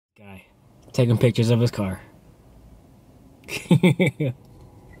Guy taking pictures of his car. You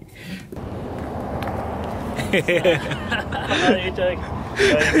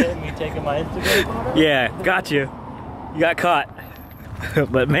taking my Instagram photo? Yeah, got you. You got caught.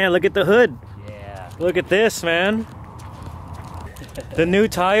 But man, look at the hood. Yeah. Look at this, man. The new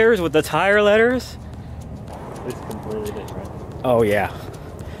tires with the tire letters. It's completely different. Oh yeah.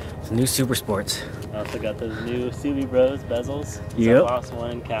 It's new Super Sports. I also got those new Subiebros bezels. Yep. So I lost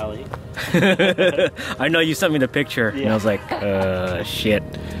one in Cali. I know you sent me the picture, and I was like, shit.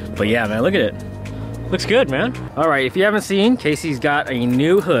 But yeah, man, look at it. Looks good, man. All right, if you haven't seen, Casey's got a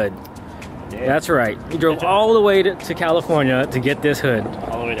new hood. Yeah. That's right. He drove all the way to California to get this hood.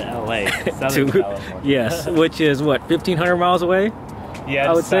 All the way to LA, Southern California. Yes, which is what, 1,500 miles away?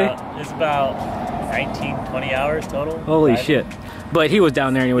 Yeah, I would say. It's about 19, 20 hours total. Holy shit. But he was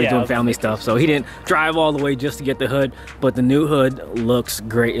down there anyway doing family stuff, so he didn't drive all the way just to get the hood. But the new hood looks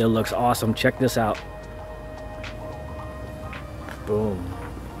great. It looks awesome. Check this out. Boom.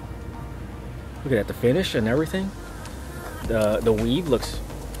 Look at that, the finish and everything. The weave looks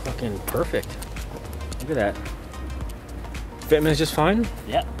fucking perfect. Look at that. Fitment is just fine.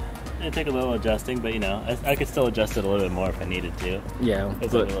 Yep. It took a little adjusting, but you know, I could still adjust it a little bit more if I needed to. Yeah,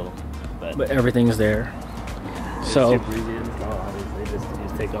 it's like a little, but everything's there. So super easy to install. Obviously,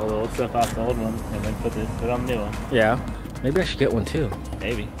 just take all the old stuff off the old one and then put it on the new one. Yeah, maybe I should get one too.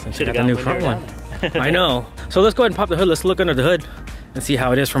 Maybe. Since I got the new front one. I know. So let's go ahead and pop the hood. Let's look under the hood and see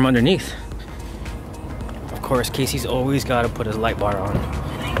how it is from underneath. Of course, Casey's always got to put his light bar on.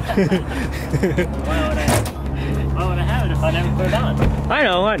 Why would I have it if I never put it on?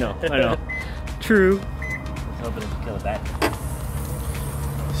 I know. True. Just hoping to kill it back.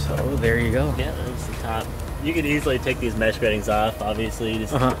 So there you go. Yeah, that's the top. You could easily take these mesh grating off. Obviously, you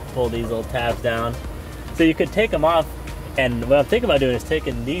just pull these little tabs down. So you could take them off, and what I'm thinking about doing is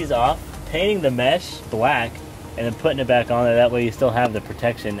taking these off, painting the mesh black, and then putting it back on there. That way you still have the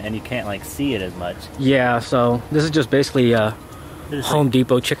protection and you can't like see it as much. Yeah, so this is just basically Home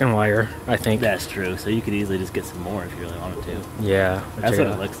Depot chicken wire, I think. That's true. So you could easily just get some more if you really wanted to. Yeah. That's what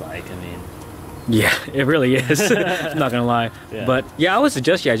it looks like. I mean. Yeah, it really is. I'm not gonna lie. Yeah. But yeah, I would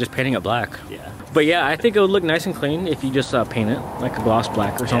suggest just painting it black. Yeah. But yeah, I think it would look nice and clean if you just paint it like a gloss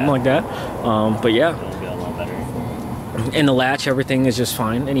black or something like that. But yeah. It'll be a lot better. And the latch, everything is just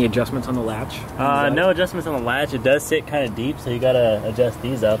fine. Any adjustments on the latch? No adjustments on the latch. It does sit kind of deep, so you gotta adjust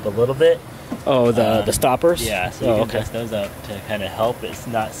these up a little bit. Oh, the stoppers? Yeah, so you can adjust those up to kind of help it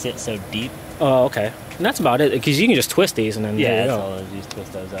not sit so deep. Oh, okay. And that's about it, because you can just twist these and then there you go. Yeah, that's all. You just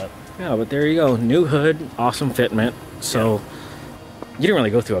twist those up. Yeah, but there you go. New hood, awesome fitment. So you didn't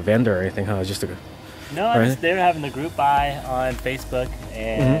really go through a vendor or anything, huh? It was just a... No, they were having the group buy on Facebook,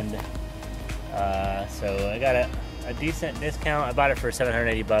 and so I got a decent discount. I bought it for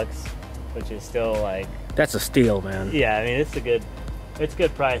 $780, which is still like... That's a steal, man. Yeah, I mean, it's a good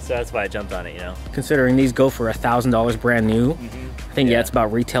price, so that's why I jumped on it, you know. Considering these go for $1,000 brand new, I think it's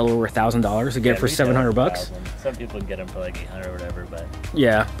about retail over $1,000 to get for $700. Some people can get them for like $800 or whatever, but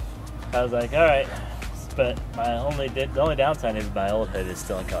yeah, I was like, all right. But the only downside is my old hood is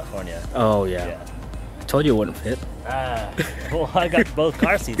still in California. Oh yeah. I told you it wouldn't fit. Well, I got both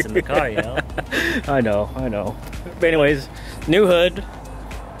car seats in the car, you know. I know. But anyways, new hood,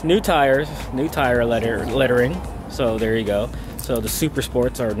 new tires, new tire lettering. So there you go. So the Super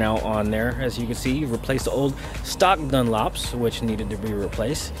Sports are now on there, as you can see. Replaced the old stock Dunlops, which needed to be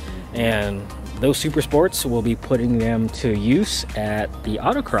replaced, and those Super Sports will be putting them to use at the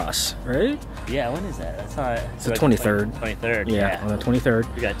autocross, right? Yeah, when is that? That's not. It's the 23rd. 23rd. Yeah, on the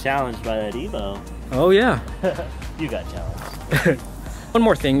 23rd. You got challenged by that Evo. Oh yeah. You got challenged. One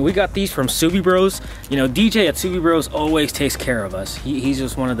more thing, we got these from Subiebros. You know, DJ at Subiebros always takes care of us. He's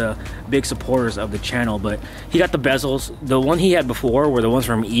just one of the big supporters of the channel, but he got the bezels. The one he had before were the ones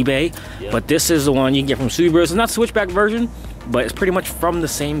from eBay, but this is the one you can get from Subiebros. It's not a switchback version, but it's pretty much from the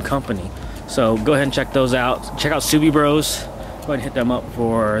same company. So go ahead and check those out. Check out Subiebros. Go ahead and hit them up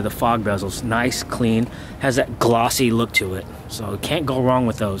for the fog bezels. Nice, clean, has that glossy look to it. So can't go wrong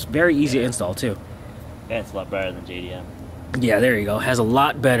with those. Very easy to install too. Yeah, it's a lot better than JDM. Yeah, there you go. Has a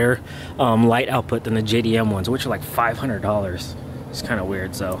lot better light output than the JDM ones, which are like $500. It's kind of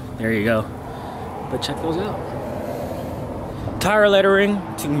weird, so there you go. But check those out. Tire lettering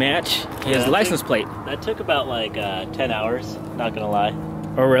to match his license plate. That took about like 10 hours, not gonna lie.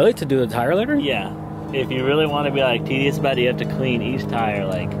 Oh really? To do the tire lettering? Yeah. If you really want to be like tedious about it, you have to clean each tire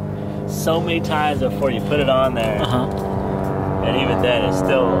like so many times before you put it on there. And even then, it's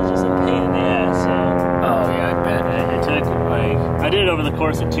still just a pain in the ass, so... Oh yeah, I bet. It took like... I did it over the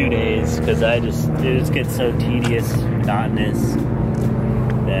course of 2 days, because it just gets so tedious, monotonous.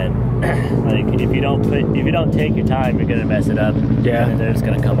 then like if you don't take your time, you're gonna mess it up. Yeah. And they're just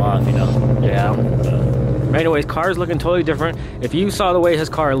gonna come off, you know. Yeah. Anyways, car's looking totally different. If you saw the way his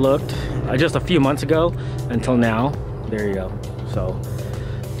car looked just a few months ago until now, there you go. So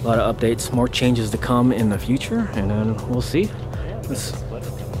a lot of updates, more changes to come in the future, and then we'll see.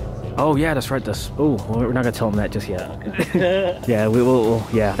 Oh yeah, that's right. Oh, we're not gonna tell him that just yet. Yeah, we will.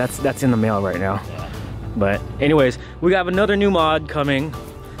 Yeah, that's in the mail right now. But anyways, we have another new mod coming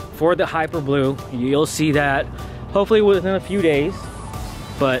for the Hyper Blue. You'll see that hopefully within a few days,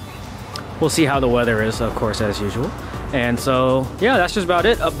 but we'll see how the weather is, of course, as usual. And so yeah, that's just about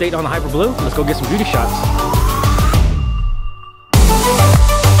it. Update on the Hyper Blue. Let's go get some beauty shots.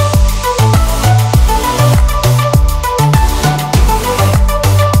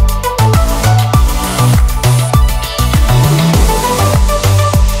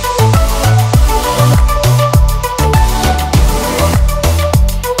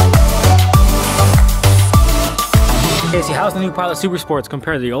 Casey, how's the new Pilot Super Sports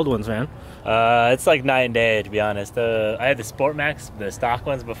compared to the old ones, man? It's like night and day, to be honest. I had the Sport Max, the stock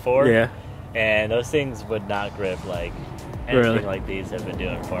ones before. Yeah. And those things would not grip like anything like these have been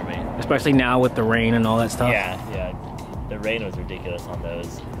doing for me. Especially now with the rain and all that stuff. Yeah. The rain was ridiculous on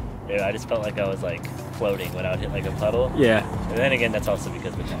those. Yeah, I just felt like I was like floating when I would hit like a puddle. Yeah. And then again, that's also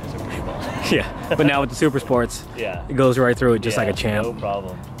because the tires are pretty long. Yeah. But now with the Super Sports, yeah, it goes right through it just like a champ. No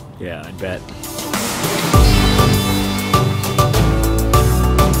problem. Yeah, I bet.